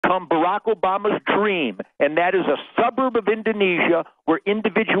become Barack Obama's dream, and that is a suburb of Indonesia where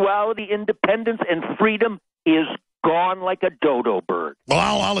individuality, independence, and freedom is gone like a dodo bird. Well,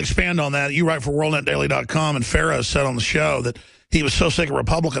 I'll expand on that. You write for WorldNetDaily.com, and Farah said on the show that he was so sick of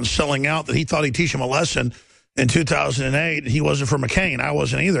Republicans selling out that he thought he'd teach him a lesson in 2008. He wasn't for McCain. I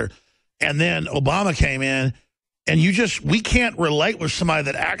wasn't either. And then Obama came in, and we can't relate with somebody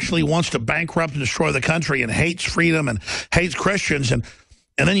that actually wants to bankrupt and destroy the country and hates freedom and hates Christians. And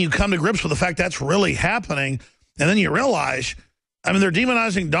then you come to grips with the fact that's really happening. And then you realize, I mean, they're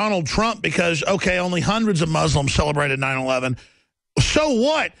demonizing Donald Trump because, okay, only hundreds of Muslims celebrated 9/11. So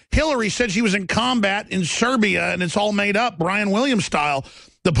what? Hillary said she was in combat in Serbia, and it's all made up, Brian Williams style.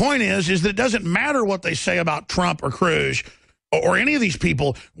 The point is that it doesn't matter what they say about Trump or Cruz or any of these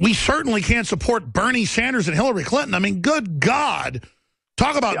people. We certainly can't support Bernie Sanders and Hillary Clinton. I mean, good God.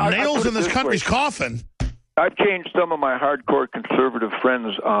 Talk about nails in this country's coffin. I've changed some of my hardcore conservative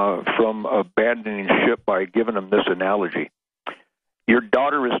friends from abandoning ship by giving them this analogy. Your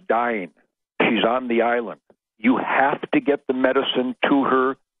daughter is dying. She's on the island. You have to get the medicine to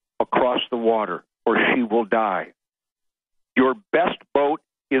her across the water, or she will die. Your best boat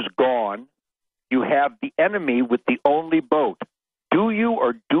is gone. You have the enemy with the only boat. Do you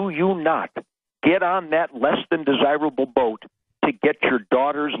or do you not get on that less than desirable boat to get your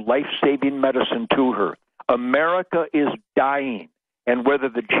daughter's life-saving medicine to her? America is dying, and whether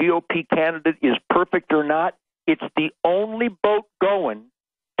the GOP candidate is perfect or not, it's the only boat going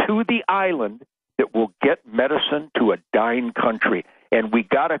to the island that will get medicine to a dying country. And we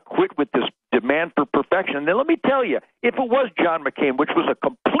got to quit with this demand for perfection. And then let me tell you, if it was John McCain, which was a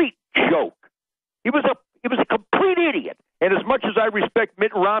complete joke, he was a complete idiot. And as much as I respect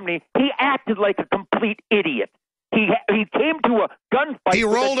Mitt Romney, he acted like a complete idiot. He came to a gunfight. He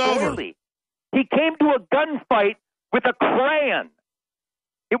rolled over. He came to a gunfight with a crayon.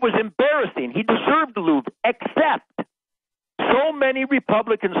 It was embarrassing. He deserved to lose, except so many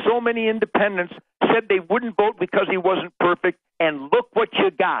Republicans, so many independents said they wouldn't vote because he wasn't perfect, and look what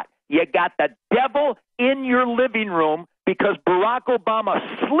you got. You got the devil in your living room because Barack Obama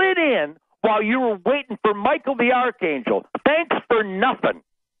slid in while you were waiting for Michael the Archangel. Thanks for nothing.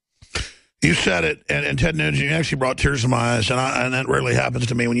 You said it, and Ted Nugent, you actually brought tears to my eyes, and that rarely happens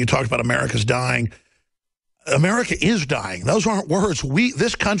to me when you talked about America's dying. America is dying. Those aren't words.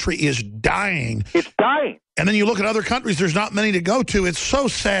 This country is dying. It's dying. And then you look at other countries, there's not many to go to. It's so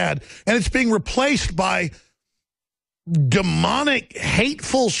sad. And it's being replaced by demonic,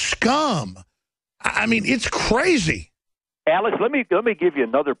 hateful scum. I mean, it's crazy. Alex, let me give you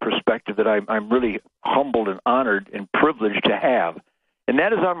another perspective that I'm really humbled and honored and privileged to have. And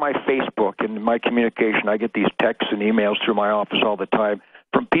that is on my Facebook and my communication. I get these texts and emails through my office all the time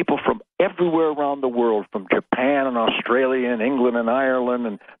from people from everywhere around the world, from Japan and Australia and England and Ireland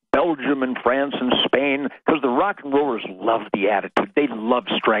and Belgium and France and Spain, because the rock and rollers love the attitude. They love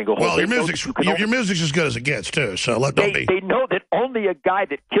Stranglehold. Well, your music's as good as it gets, too, so They know that only a guy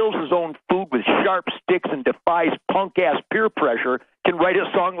that kills his own food with sharp sticks and defies punk-ass peer pressure can write a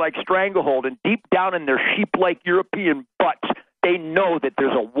song like Stranglehold, and deep down in their sheep-like European butts, they know that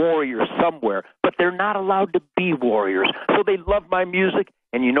there's a warrior somewhere, but they're not allowed to be warriors. So they love my music,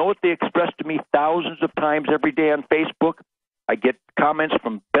 and you know what they express to me thousands of times every day on Facebook? I get comments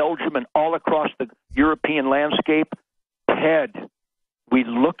from Belgium and all across the European landscape. Ted, we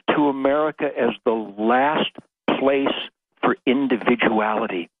look to America as the last place for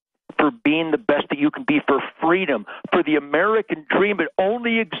individuality, for being the best that you can be, for freedom, for the American dream. It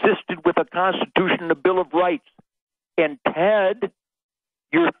only existed with a Constitution and a Bill of Rights. And Ted,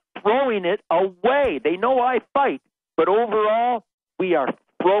 you're throwing it away. They know I fight, but overall, we are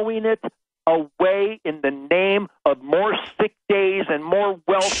throwing it away in the name of more sick days and more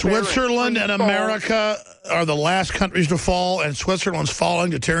welfare. Switzerland and America are the last countries to fall, and Switzerland's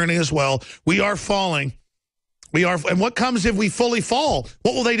falling to tyranny as well. We are falling. We are. And what comes if we fully fall?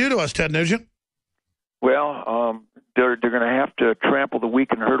 What will they do to us, Ted Nugent? Well, they're going to have to trample the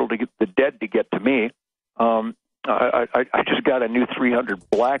weak and hurdle to get the dead to get to me. I just got a new 300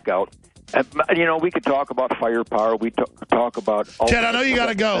 blackout. You know, we could talk about firepower. We talk about... Ted, I know you got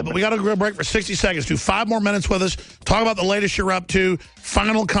to go, but we got to go break for 60 seconds. Do 5 more minutes with us. Talk about the latest you're up to.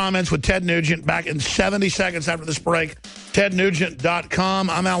 Final comments with Ted Nugent back in 70 seconds after this break. TedNugent.com.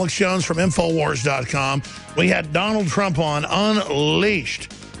 I'm Alex Jones from Infowars.com. We had Donald Trump on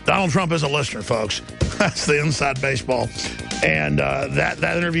Unleashed. Donald Trump is a listener, folks. That's the inside baseball. And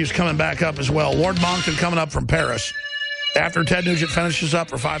that interview's coming back up as well. Lord Monckton coming up from Paris after Ted Nugent finishes up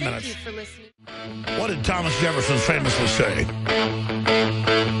for 5 minutes. Thank you for listening. What did Thomas Jefferson famously say?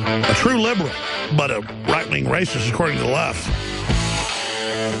 A true liberal, but a right-wing racist, according to the left.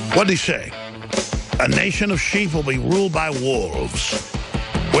 What did he say? A nation of sheep will be ruled by wolves.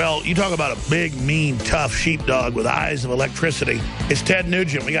 Well, you talk about a big, mean, tough sheepdog with eyes of electricity. It's Ted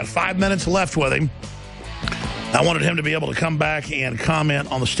Nugent. We got 5 minutes left with him. I wanted him to be able to come back and comment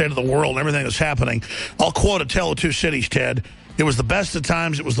on the state of the world and everything that's happening. I'll quote A Tale of Two Cities, Ted. It was the best of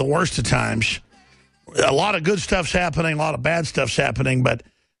times. It was the worst of times. A lot of good stuff's happening. A lot of bad stuff's happening. But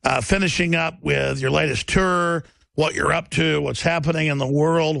finishing up with your latest tour, what you're up to, what's happening in the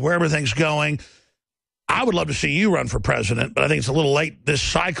world, where everything's going. I would love to see you run for president, but I think it's a little late this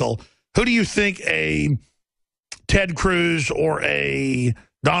cycle. Who do you think a Ted Cruz or a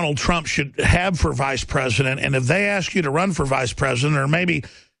Donald Trump should have for vice president? And if they ask you to run for vice president, or maybe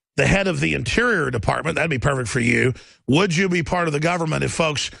the head of the Interior Department, that'd be perfect for you. Would you be part of the government if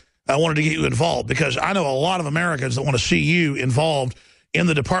folks wanted to get you involved? Because I know a lot of Americans that want to see you involved in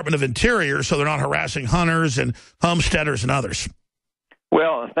the Department of Interior so they're not harassing hunters and homesteaders and others.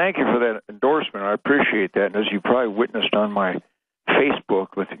 Well, thank you for that endorsement. I appreciate that. And as you probably witnessed on my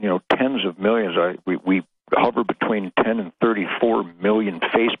Facebook with, tens of millions, we hover between 10 and 34 million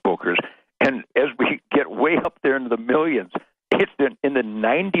Facebookers. And as we get way up there into the millions, it's in the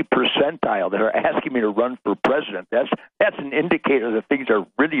 90 percentile that are asking me to run for president. That's an indicator that things are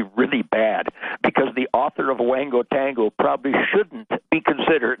really, really bad, because the author of Wango Tango probably shouldn't be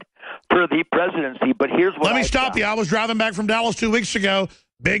considered for the presidency. But here's what Let me stop you. I was driving back from Dallas 2 weeks ago.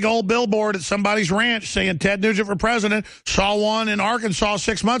 Big old billboard at somebody's ranch saying Ted Nugent for president. Saw one in Arkansas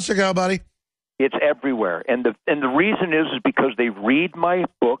 6 months ago, buddy. It's everywhere. And the reason is because they read my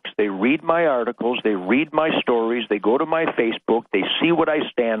books, they read my articles, they read my stories, they go to my Facebook, they see what I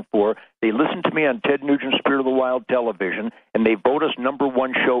stand for, they listen to me on Ted Nugent's Spirit of the Wild television, and they vote us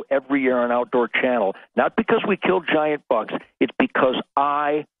 #1 show every year on Outdoor Channel. Not because we kill giant bucks, it's because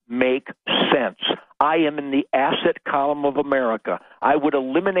I make sense. I am in the asset column of America. I would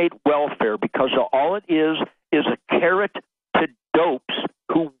eliminate welfare because all it is a carrot to dopes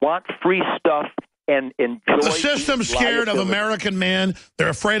who want free stuff and enjoy. The system's scared of American men. They're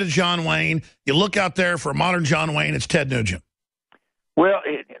afraid of John Wayne. You look out there for a modern John Wayne, it's Ted Nugent. Well,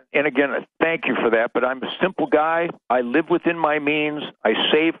 and again, thank you for that, but I'm a simple guy. I live within my means. I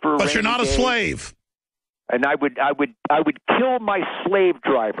save for. But you're not a slave. And I would kill my slave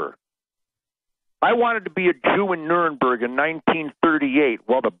driver. I wanted to be a Jew in Nuremberg in 1938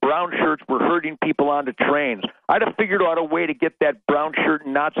 while the brown shirts were herding people onto trains. I'd have figured out a way to get that brown shirt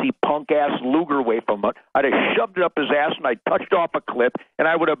Nazi punk-ass Luger away from it. I'd have shoved it up his ass, and I'd touched off a clip, and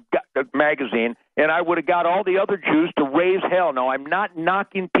I would have got a magazine, and I would have got all the other Jews to raise hell. Now, I'm not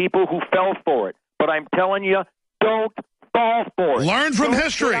knocking people who fell for it, but I'm telling you, don't fall for it. Learn from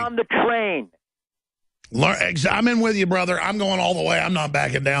history. Get on the train. I'm in with you, brother. I'm going all the way. I'm not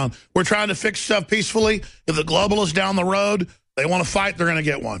backing down. We're trying to fix stuff peacefully. If the globalists down the road, they want to fight, they're going to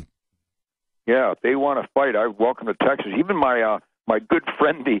get one. Yeah, if they want to fight, I welcome to Texas. Even my good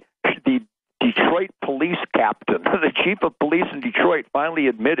friend, the Detroit police captain, the chief of police in Detroit, finally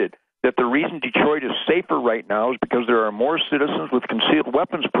admitted that the reason Detroit is safer right now is because there are more citizens with concealed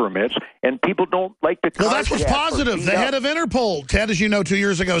weapons permits, and people don't like to. Well, that's what's positive. The head of Interpol, Ted, as you know, 2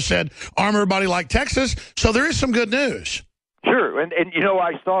 years ago said, arm everybody like Texas. So there is some good news. Sure, and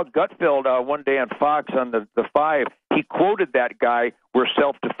I saw Gutfeld one day on Fox on the 5. He quoted that guy where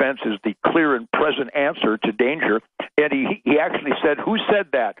self-defense is the clear and present answer to danger, and he actually said, who said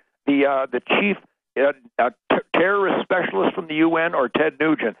that? The chief terrorist specialist from the UN or Ted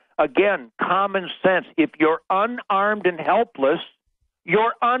Nugent? Again, common sense. If you're unarmed and helpless,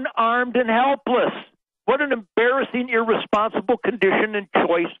 you're unarmed and helpless. What an embarrassing, irresponsible condition and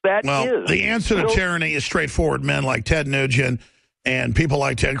choice that is. Well, the answer to tyranny is straightforward. Men like Ted Nugent and people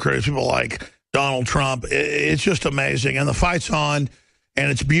like Ted Cruz, people like Donald Trump. It's just amazing. And the fight's on. And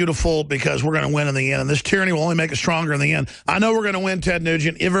it's beautiful because we're going to win in the end. And this tyranny will only make us stronger in the end. I know we're going to win, Ted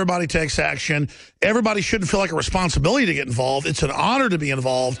Nugent. Everybody takes action. Everybody shouldn't feel like a responsibility to get involved. It's an honor to be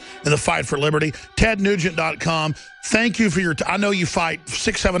involved in the fight for liberty. TedNugent.com. Thank you for your I know you fight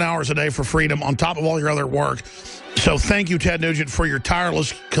 6-7 hours a day for freedom on top of all your other work. So thank you, Ted Nugent, for your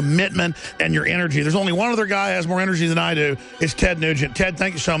tireless commitment and your energy. There's only one other guy who has more energy than I do. It's Ted Nugent. Ted,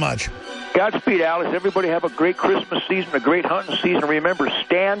 thank you so much. Godspeed, Alex. Everybody have a great Christmas season, a great hunting season. Remember,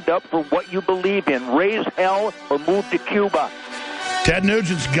 stand up for what you believe in. Raise hell or move to Cuba. Ted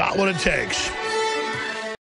Nugent's got what it takes.